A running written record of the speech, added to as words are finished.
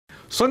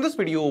So in this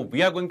video,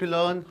 we are going to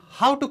learn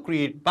how to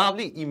create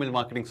Pabbly email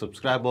marketing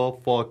subscriber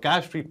for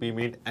Cashfree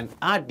payment and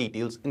add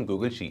details in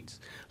Google Sheets.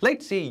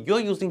 Let's say you're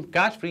using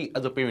Cashfree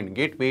as a payment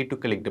gateway to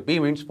collect the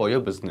payments for your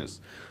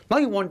business. Now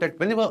you want that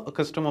whenever a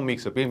customer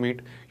makes a payment,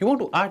 you want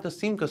to add the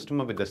same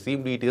customer with the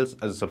same details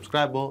as a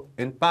subscriber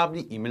in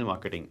Pabbly email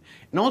marketing.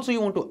 And also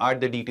you want to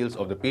add the details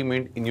of the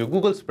payment in your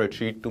Google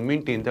spreadsheet to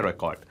maintain the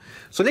record.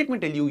 So let me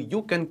tell you,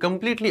 you can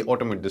completely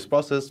automate this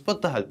process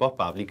with the help of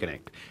Pabbly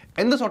Connect.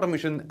 In this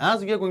automation,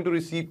 as we are going to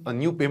receive a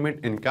new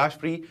payment in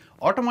Cashfree,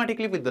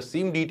 automatically with the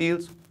same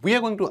details, we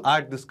are going to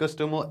add this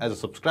customer as a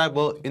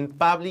subscriber in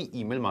Pabbly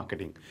email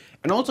marketing.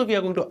 And also we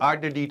are going to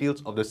add the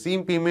details of the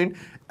same payment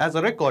as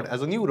a record,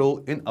 as a new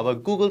row in our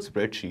Google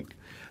spreadsheet.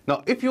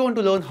 Now, if you want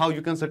to learn how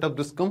you can set up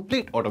this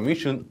complete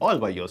automation all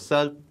by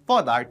yourself,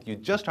 for that you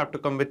just have to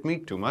come with me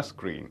to my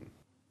screen.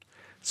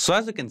 So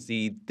as you can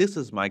see, this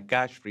is my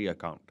Cashfree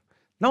account.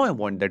 Now I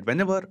want that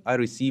whenever I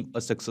receive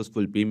a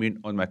successful payment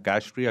on my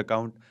Cashfree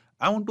account,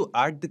 I want to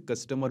add the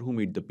customer who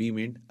made the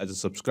payment as a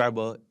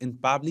subscriber in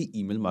Pabbly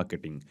email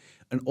marketing.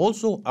 And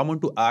also I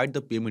want to add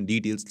the payment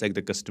details like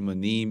the customer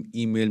name,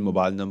 email,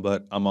 mobile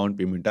number, amount,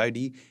 payment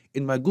ID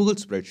in my Google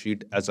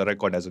spreadsheet as a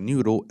record as a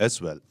new row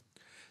as well.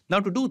 Now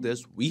to do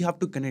this, we have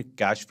to connect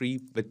Cashfree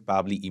with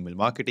Pabbly email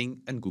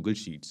marketing and Google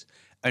Sheets.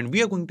 And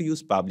we are going to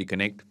use Pabbly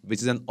Connect,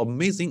 which is an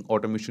amazing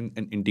automation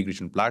and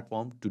integration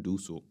platform to do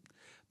so.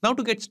 Now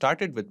to get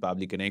started with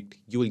Pabbly Connect,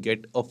 you will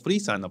get a free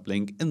sign-up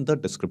link in the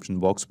description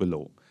box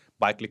below.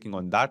 By clicking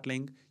on that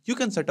link, you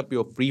can set up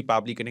your free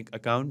Pabbly Connect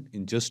account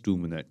in just 2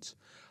 minutes.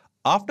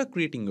 After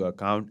creating your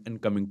account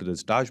and coming to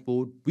this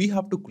dashboard, we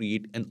have to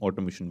create an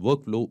automation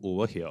workflow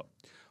over here.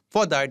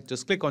 For that,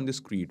 just click on this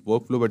Create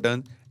Workflow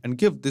button and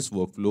give this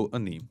workflow a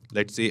name.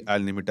 Let's say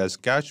I'll name it as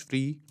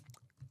Cashfree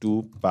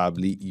to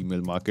Pabbly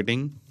email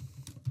marketing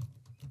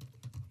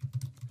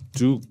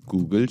to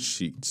Google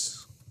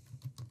Sheets.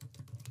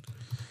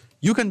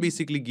 You can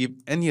basically give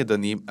any other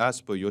name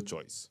as per your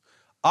choice.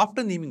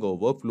 After naming our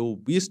workflow,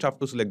 we just have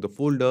to select the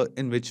folder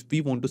in which we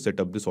want to set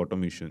up this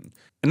automation.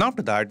 And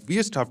after that, we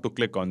just have to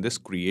click on this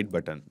Create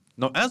button.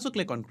 Now, as you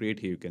click on Create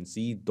here, you can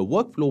see the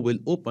workflow will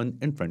open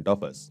in front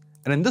of us.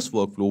 And in this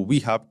workflow, we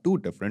have 2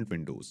 different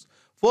windows.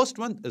 First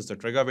one is the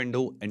trigger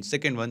window and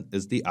second one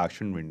is the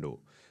action window.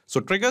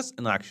 So triggers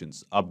and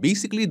actions are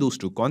basically those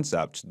 2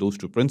 concepts, those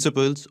 2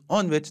 principles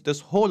on which this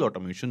whole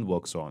automation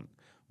works on.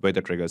 Where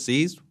the trigger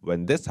says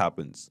when this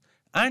happens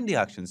and the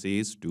action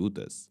says do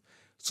this.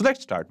 So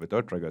let's start with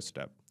our trigger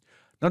step.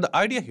 Now the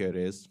idea here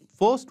is,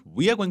 first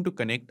we are going to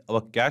connect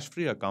our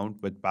Cashfree account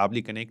with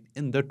Pabbly Connect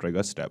in the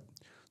trigger step.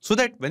 So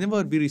that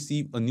whenever we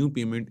receive a new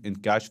payment in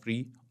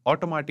Cashfree,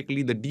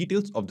 automatically the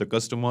details of the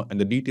customer and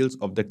the details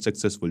of that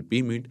successful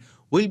payment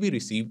will be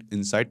received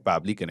inside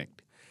Pabbly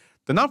Connect.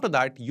 Then after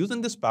that,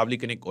 using this Pabbly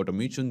Connect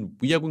automation,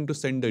 we are going to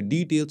send the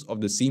details of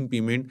the same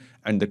payment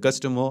and the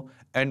customer,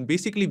 and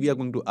basically we are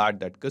going to add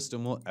that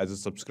customer as a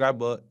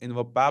subscriber in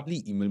our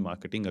Pabbly email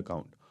marketing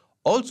account.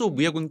 Also,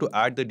 we are going to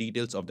add the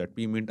details of that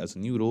payment as a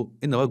new row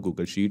in our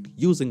Google Sheet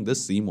using the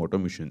same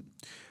automation.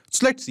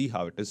 So let's see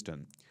how it is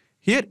done.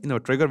 Here in our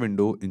trigger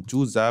window in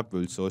Choose App,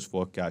 we'll search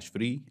for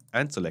Cashfree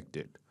and select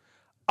it.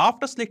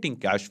 After selecting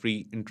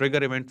Cashfree in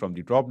trigger event from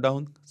the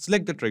drop-down,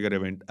 select the trigger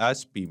event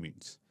as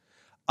payments.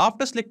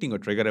 After selecting a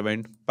trigger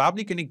event,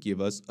 Pabbly Connect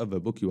gave us a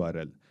webhook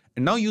URL.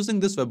 And now using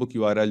this webhook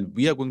URL,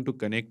 we are going to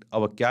connect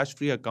our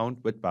Cashfree account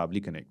with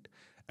Pabbly Connect.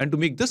 And to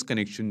make this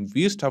connection,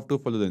 we just have to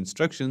follow the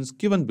instructions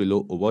given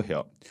below over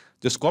here.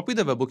 Just copy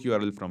the webhook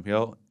URL from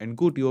here and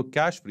go to your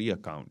Cashfree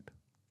account.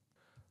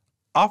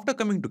 After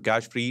coming to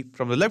Cashfree,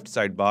 from the left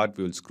sidebar,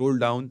 we will scroll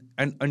down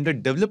and under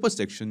Developer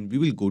section, we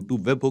will go to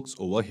Webhooks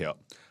over here.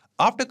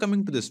 After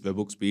coming to this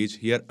webhooks page,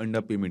 here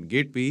under Payment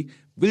Gateway,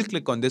 we'll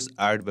click on this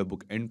Add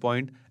Webhook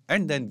Endpoint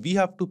and then we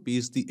have to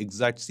paste the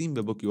exact same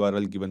webhook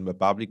URL given by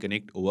Pabbly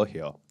Connect over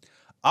here.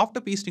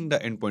 After pasting the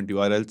endpoint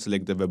URL,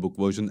 select the webhook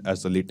version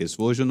as the latest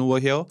version over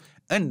here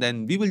and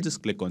then we will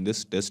just click on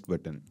this test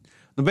button.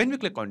 Now when we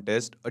click on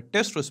test, a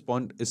test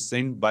response is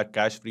sent by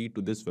Cashfree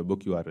to this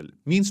webhook URL,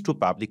 means to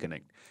Pabbly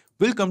Connect.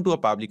 We'll come to a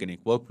Pabbly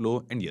Connect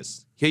workflow and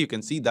yes, here you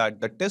can see that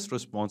the test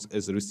response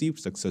is received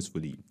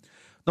successfully.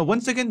 Now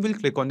once again, we'll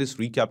click on this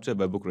Recapture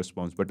Webhook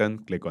Response button,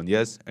 click on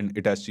yes, and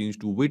it has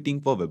changed to Waiting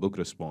for Webhook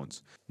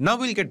Response. Now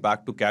we'll get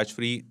back to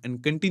Cashfree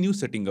and continue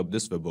setting up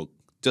this webhook.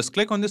 Just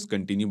click on this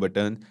Continue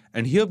button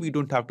and here we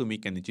don't have to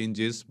make any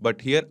changes, but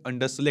here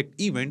under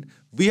Select Event,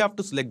 we have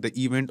to select the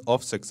event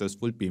of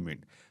successful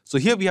payment. So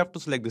here we have to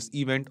select this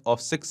event of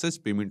success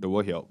payment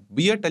over here.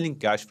 We are telling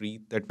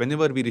Cashfree that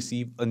whenever we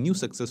receive a new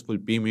successful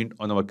payment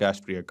on our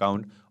Cashfree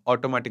account,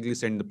 automatically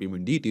send the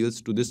payment details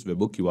to this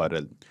webhook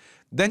URL.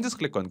 Then just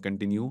click on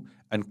Continue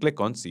and click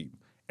on Save.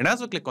 And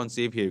as we click on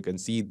Save here, you can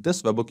see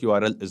this webhook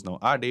URL is now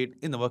added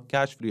in our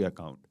Cashfree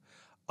account.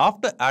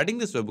 After adding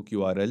this webhook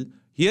URL,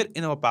 here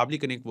in our Pabbly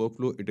Connect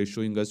workflow, it is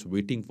showing us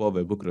waiting for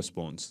webhook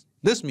response.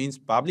 This means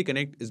Pabbly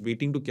Connect is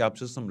waiting to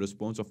capture some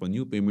response of a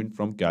new payment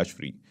from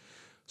Cashfree.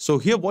 So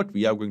here what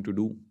we are going to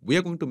do, we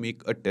are going to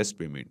make a test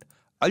payment.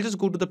 I'll just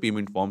go to the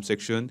payment form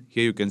section.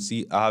 Here you can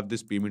see I have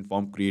this payment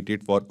form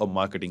created for a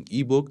marketing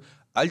ebook.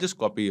 I'll just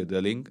copy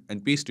the link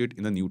and paste it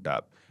in a new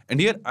tab. And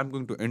here I'm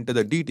going to enter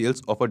the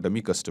details of a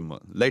dummy customer.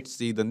 Let's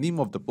say the name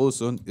of the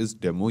person is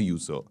demo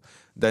user.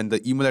 Then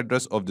the email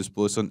address of this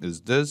person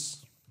is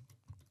this.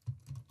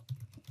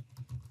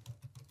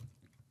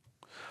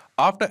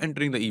 After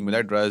entering the email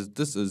address,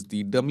 this is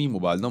the dummy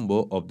mobile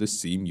number of the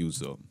same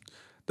user.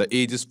 The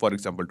age is, for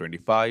example,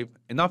 25.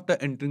 And after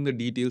entering the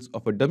details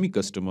of a dummy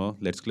customer,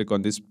 let's click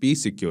on this Pay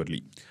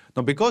Securely.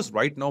 Now, because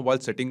right now while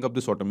setting up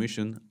this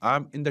automation,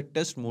 I'm in the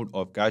test mode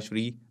of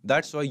Cashfree.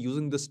 That's why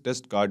using this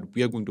test card,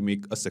 we are going to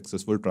make a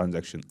successful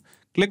transaction.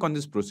 Click on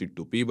this Proceed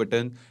to Pay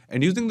button.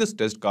 And using this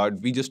test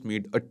card, we just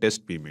made a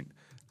test payment.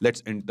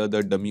 Let's enter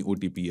the dummy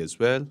OTP as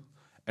well.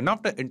 And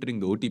after entering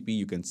the OTP,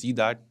 you can see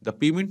that the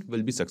payment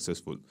will be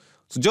successful.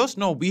 So just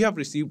now we have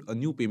received a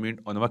new payment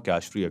on our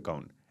Cashfree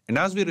account. And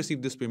as we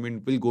receive this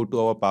payment, we'll go to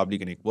our Pabbly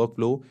Connect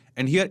workflow.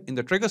 And here in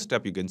the trigger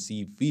step, you can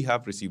see we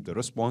have received the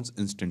response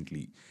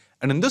instantly.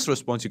 And in this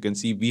response, you can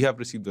see we have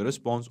received the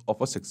response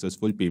of a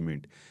successful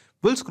payment.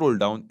 We'll scroll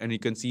down and you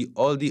can see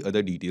all the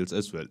other details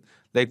as well.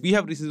 Like we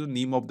have received the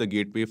name of the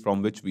gateway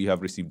from which we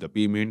have received the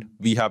payment.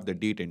 We have the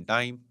date and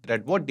time, that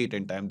at what date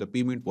and time the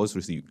payment was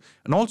received.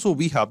 And also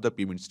we have the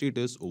payment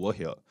status over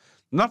here.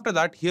 And after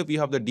that, here we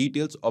have the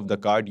details of the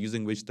card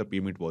using which the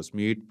payment was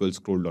made. We'll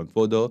scroll down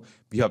further.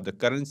 We have the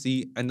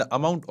currency and the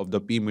amount of the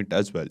payment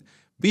as well.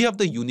 We have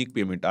the unique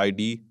payment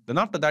ID. Then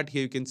after that,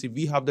 here you can see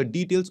we have the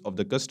details of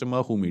the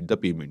customer who made the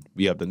payment.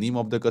 We have the name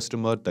of the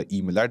customer, the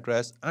email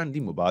address, and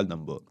the mobile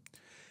number.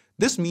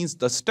 This means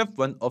the step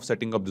 1 of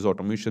setting up this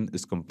automation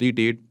is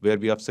completed, where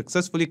we have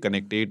successfully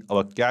connected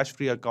our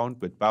Cashfree account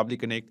with Pabbly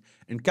Connect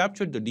and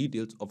captured the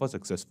details of a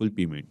successful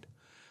payment.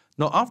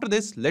 Now after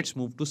this, let's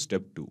move to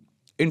step 2.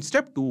 In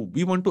step 2,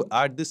 we want to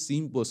add this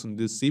same person,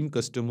 this same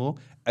customer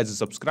as a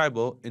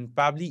subscriber in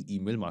Pabbly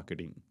email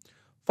marketing.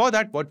 For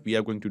that, what we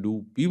are going to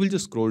do, we will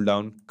just scroll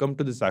down, come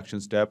to this action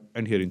step,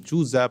 and here in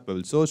choose app, I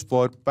will search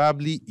for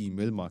Pabbly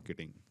email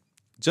marketing.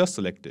 Just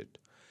select it.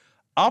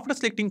 After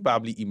selecting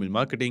Pabbly email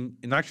marketing,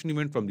 in action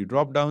event from the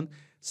drop-down,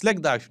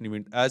 select the action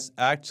event as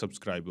add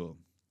subscriber.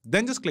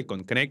 Then just click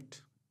on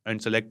connect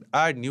and select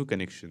add new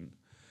connection.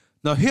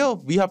 Now here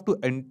we have to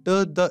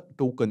enter the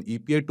token,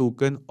 API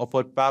token of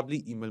our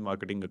Pabbly email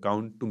marketing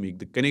account to make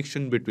the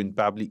connection between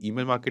Pabbly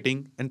email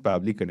marketing and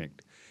Pabbly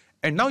Connect.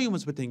 And now you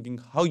must be thinking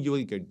how you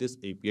will get this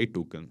API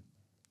token.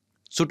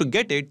 So to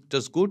get it,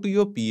 just go to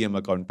your PM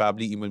account,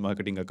 Pabbly email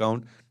marketing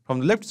account. From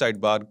the left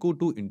sidebar, go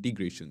to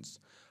integrations.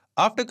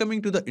 After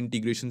coming to the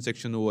integration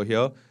section over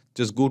here,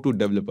 just go to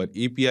developer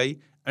API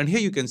and here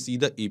you can see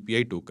the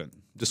API token.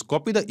 Just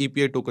copy the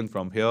API token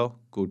from here,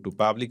 go to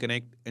Pabbly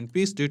Connect and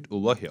paste it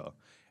over here.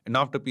 And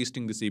after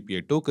pasting this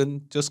API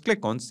token, just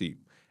click on save.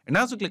 And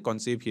as you click on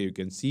save here, you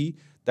can see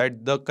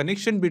that the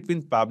connection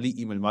between Pabbly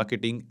email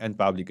marketing and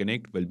Pabbly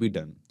Connect will be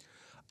done.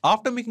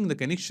 After making the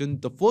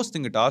connection, the first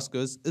thing it asks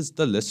us is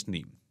the list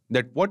name.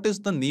 That what is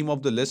the name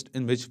of the list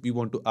in which we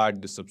want to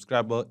add the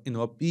subscriber in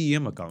our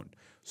PEM account.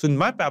 So in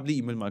my Pabbly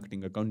email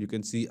marketing account, you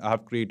can see I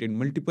have created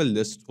multiple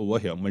lists over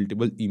here,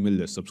 multiple email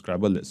lists,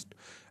 subscriber list.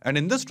 And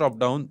in this drop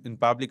down in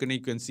Pabbly Connect,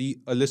 you can see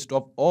a list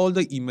of all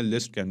the email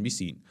lists can be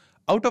seen.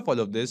 Out of all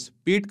of this,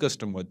 paid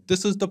customer,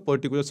 this is the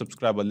particular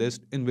subscriber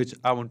list in which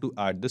I want to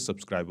add this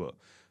subscriber.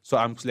 So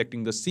I'm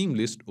selecting the same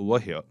list over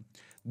here.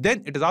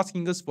 Then it is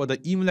asking us for the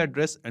email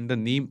address and the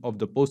name of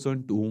the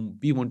person to whom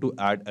we want to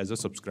add as a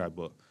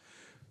subscriber.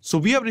 So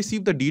we have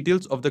received the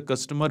details of the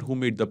customer who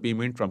made the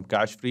payment from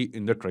Cashfree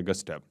in the trigger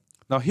step.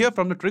 Now here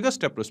from the trigger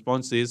step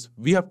responses,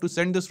 we have to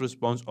send this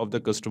response of the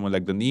customer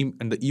like the name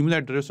and the email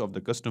address of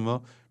the customer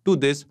to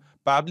this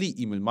Pabbly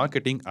email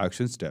marketing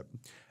action step.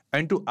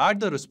 And to add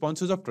the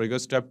responses of trigger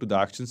step to the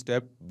action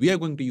step, we are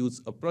going to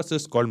use a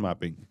process called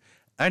mapping.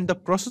 And the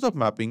process of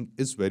mapping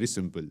is very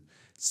simple.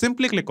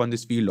 Simply click on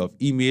this field of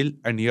email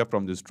and here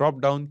from this drop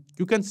down,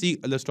 you can see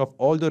a list of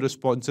all the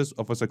responses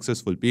of a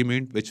successful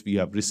payment which we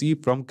have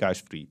received from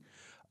Cashfree.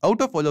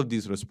 Out of all of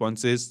these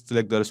responses,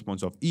 select the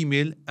response of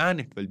email and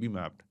it will be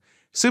mapped.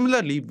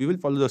 Similarly, we will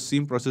follow the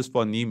same process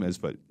for name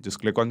as well. Just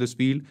click on this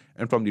field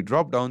and from the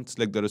drop down,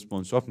 select the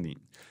response of name.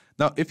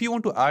 Now, if you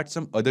want to add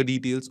some other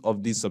details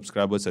of these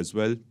subscribers as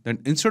well,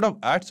 then instead of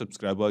add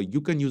subscriber, you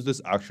can use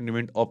this action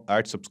event of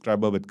add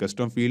subscriber with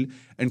custom field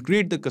and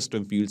create the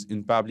custom fields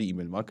in Pabbly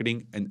email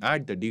marketing and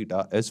add the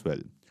data as well.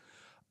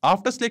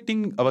 After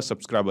selecting our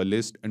subscriber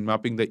list and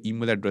mapping the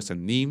email address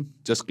and name,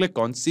 just click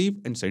on save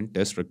and send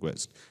test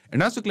request.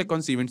 And as you click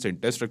on save and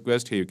send test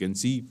request, here you can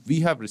see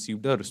we have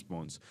received a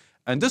response.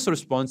 And this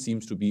response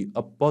seems to be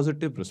a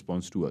positive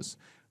response to us.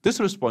 This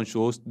response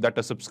shows that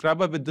a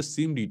subscriber with the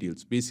same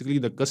details, basically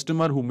the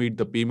customer who made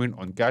the payment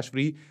on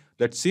Cashfree,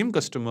 that same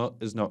customer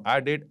is now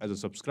added as a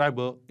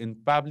subscriber in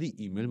Pabbly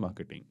email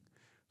marketing.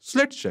 So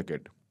let's check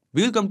it.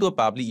 We'll come to a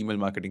Pabbly email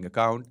marketing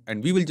account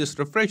and we will just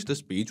refresh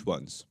this page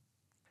once.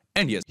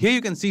 And yes, here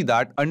you can see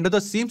that under the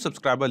same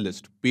subscriber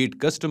list, paid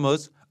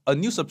customers, a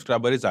new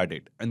subscriber is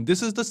added. And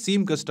this is the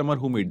same customer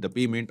who made the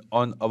payment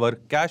on our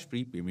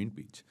Cashfree payment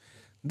page.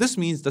 This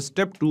means the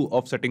step 2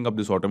 of setting up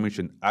this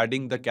automation,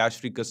 adding the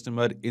Cashfree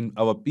customer in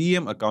our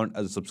PM account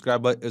as a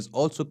subscriber, is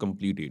also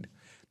completed.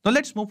 Now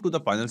let's move to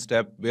the final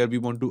step where we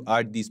want to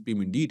add these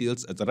payment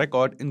details as a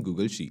record in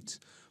Google Sheets.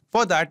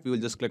 For that, we will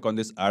just click on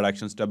this Add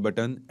Action Step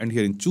button, and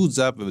here in Choose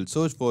App, we will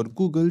search for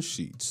Google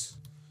Sheets.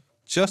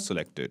 Just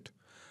select it.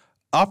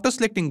 After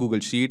selecting Google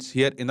Sheets,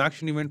 here in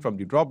Action Event from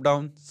the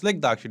drop-down,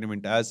 select the action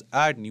event as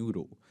Add New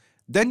Row.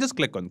 Then just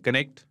click on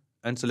Connect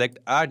and select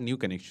Add New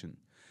Connection.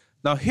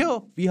 Now here,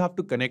 we have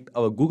to connect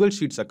our Google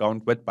Sheets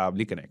account with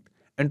Pabbly Connect.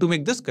 And to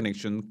make this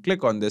connection,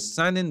 click on this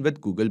Sign In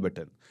with Google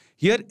button.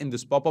 Here in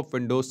this pop-up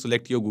window,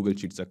 select your Google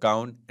Sheets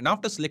account. And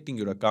after selecting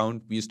your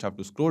account, we just have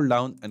to scroll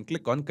down and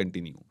click on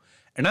Continue.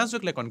 And as we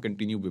click on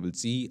Continue, we will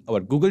see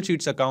our Google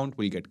Sheets account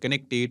will get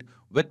connected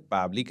with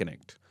Pabbly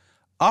Connect.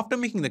 After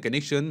making the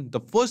connection, the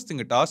first thing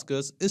it asks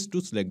us is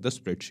to select the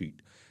spreadsheet.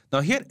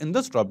 Now here in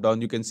this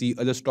dropdown, you can see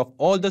a list of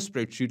all the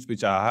spreadsheets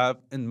which I have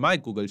in my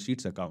Google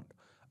Sheets account.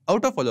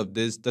 Out of all of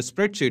this, the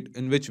spreadsheet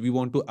in which we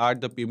want to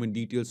add the payment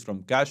details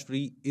from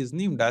Cashfree is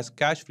named as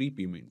Cashfree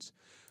Payments.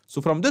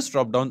 So from this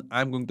dropdown,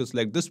 I'm going to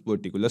select this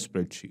particular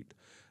spreadsheet.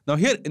 Now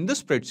here in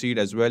this spreadsheet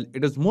as well,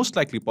 it is most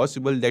likely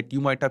possible that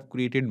you might have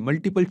created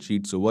multiple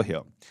sheets over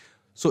here.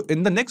 So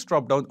in the next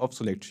dropdown of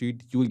select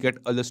sheet, you will get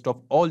a list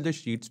of all the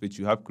sheets which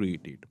you have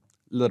created.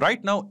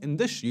 Right now in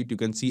this sheet, you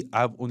can see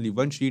I have only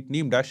one sheet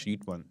named as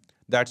sheet 1.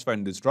 That's why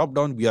in this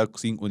dropdown, we are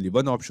seeing only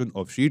one option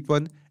of sheet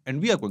 1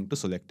 and we are going to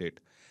select it.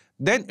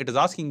 Then it is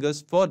asking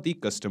us for the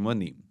customer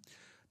name.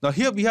 Now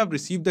here we have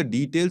received the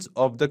details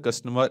of the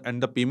customer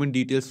and the payment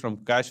details from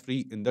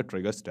Cashfree in the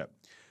trigger step.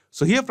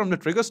 So here from the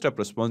trigger step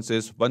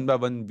responses, one by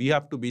one, we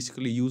have to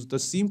basically use the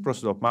same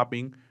process of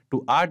mapping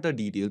to add the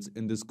details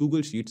in this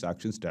Google Sheets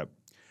action step.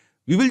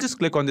 We will just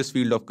click on this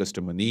field of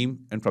customer name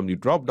and from the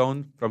drop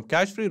down from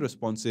Cashfree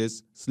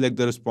responses, select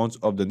the response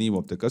of the name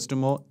of the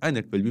customer and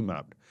it will be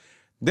mapped.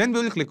 Then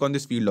we will click on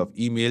this field of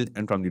email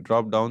and from the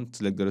drop down,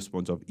 select the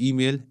response of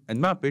email and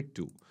map it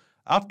to.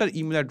 After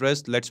email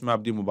address, let's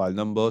map the mobile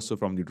number. So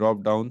from the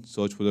drop down,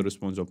 search for the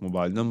response of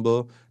mobile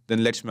number.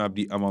 Then let's map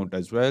the amount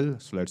as well.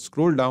 So let's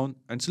scroll down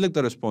and select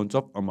the response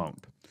of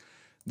amount.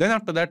 Then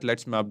after that,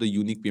 let's map the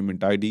unique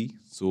payment ID.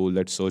 So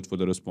let's search for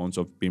the response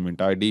of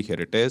payment ID. Here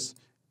it is.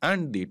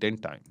 And date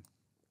and time.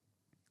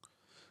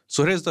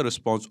 So here's the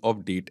response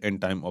of date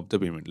and time of the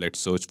payment. Let's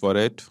search for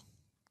it.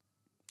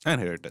 And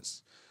here it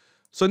is.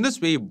 So in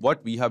this way,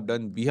 what we have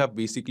done, we have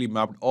basically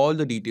mapped all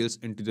the details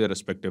into their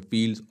respective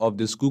fields of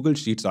this Google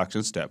Sheets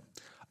action step.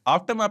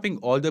 After mapping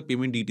all the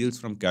payment details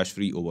from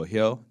Cashfree over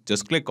here,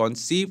 just click on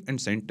Save and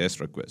Send Test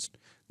Request.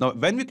 Now,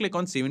 when we click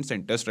on Save and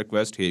Send Test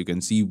Request, here you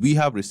can see we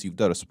have received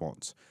the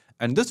response.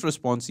 And this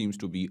response seems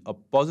to be a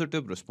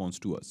positive response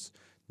to us.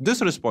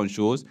 This response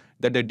shows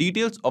that the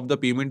details of the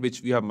payment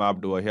which we have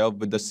mapped over here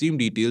with the same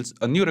details,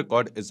 a new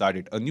record is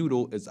added, a new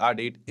row is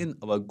added in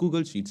our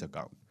Google Sheets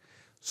account.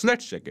 So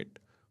let's check it.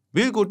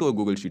 We'll go to a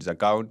Google Sheets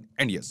account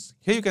and yes,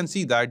 here you can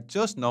see that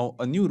just now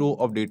a new row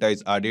of data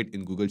is added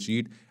in Google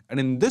Sheet and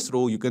in this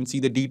row you can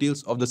see the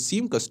details of the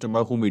same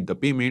customer who made the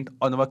payment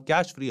on our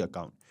Cashfree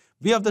account.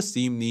 We have the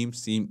same name,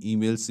 same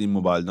email, same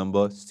mobile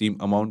number, same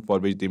amount for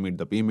which they made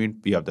the payment.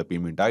 We have the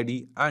payment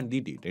ID and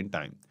the date and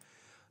time.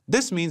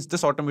 This means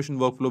this automation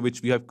workflow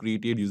which we have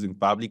created using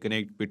Pabbly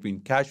Connect between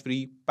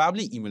Cashfree,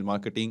 Pabbly Email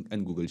Marketing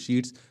and Google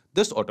Sheets,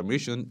 this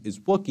automation is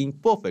working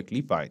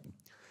perfectly fine.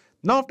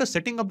 Now after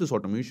setting up this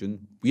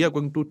automation, we are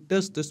going to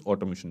test this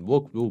automation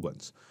workflow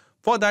once.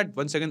 For that,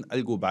 once again,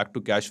 I'll go back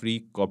to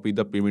Cashfree, copy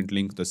the payment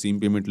link, the same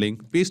payment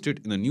link, paste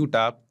it in a new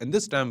tab, and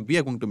this time we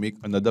are going to make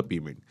another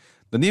payment.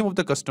 The name of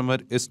the customer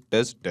is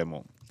Test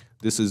Demo.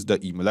 This is the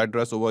email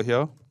address over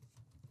here.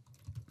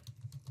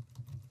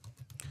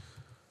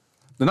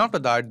 Then after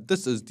that,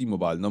 this is the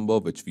mobile number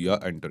which we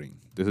are entering.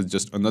 This is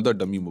just another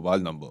dummy mobile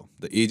number.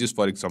 The age is,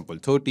 for example,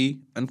 30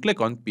 and click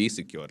on Pay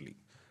Securely.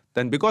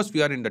 Then because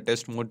we are in the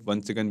test mode,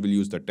 once again we'll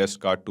use the test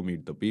card to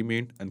make the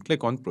payment and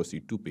click on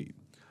Proceed to Pay.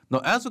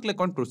 Now as we click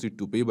on Proceed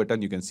to Pay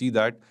button, you can see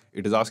that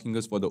it is asking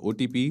us for the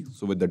OTP.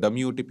 So with the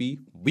dummy OTP,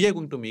 we are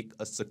going to make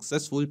a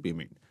successful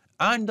payment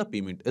and the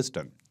payment is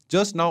done.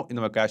 Just now in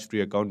our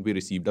Cashfree account, we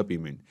received a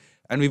payment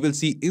and we will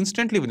see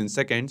instantly within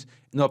seconds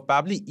in our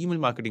Pabbly email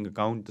marketing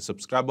account, the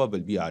subscriber will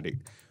be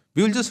added.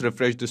 We will just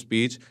refresh this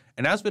page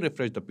and as we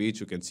refresh the page,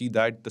 you can see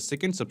that the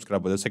second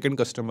subscriber, the second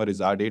customer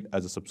is added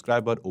as a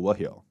subscriber over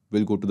here.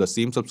 We'll go to the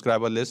same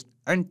subscriber list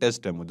and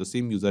Test Demo, the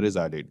same user is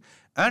added.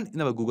 And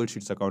in our Google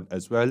Sheets account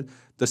as well,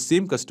 the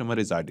same customer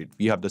is added.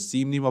 We have the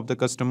same name of the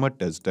customer,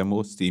 Test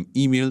Demo, same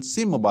email,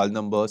 same mobile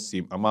number,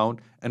 same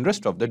amount and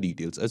rest of the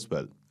details as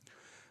well.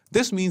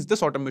 This means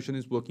this automation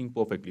is working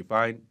perfectly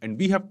fine and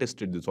we have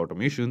tested this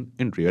automation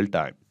in real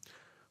time.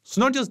 So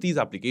not just these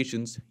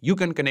applications, you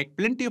can connect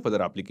plenty of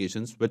other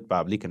applications with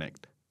Pabbly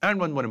Connect. And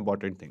one more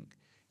important thing,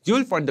 you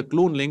will find the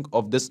clone link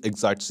of this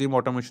exact same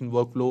automation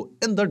workflow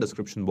in the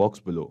description box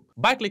below.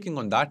 By clicking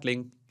on that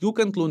link, you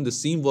can clone the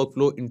same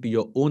workflow into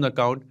your own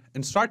account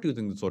and start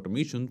using this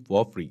automation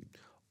for free.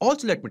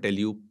 Also, let me tell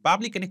you,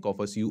 Pabbly Connect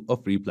offers you a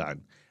free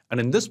plan. And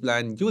in this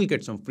plan, you will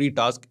get some free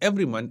tasks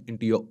every month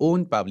into your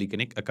own Pabbly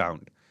Connect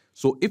account.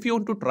 So if you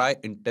want to try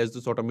and test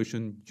this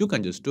automation, you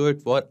can just do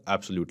it for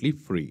absolutely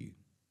free.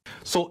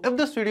 So if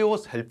this video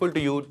was helpful to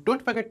you,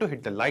 don't forget to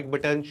hit the like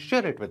button,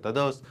 share it with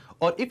others,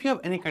 or if you have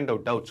any kind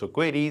of doubts or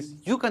queries,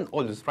 you can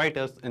always write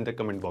us in the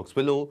comment box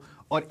below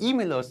or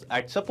email us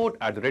at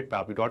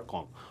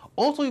support@pabbly.com.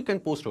 Also, you can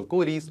post your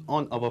queries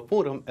on our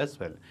forum as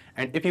well.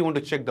 And if you want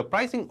to check the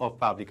pricing of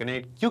Pabbly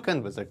Connect, you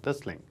can visit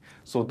this link.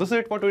 So this is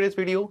it for today's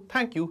video.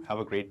 Thank you. Have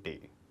a great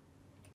day.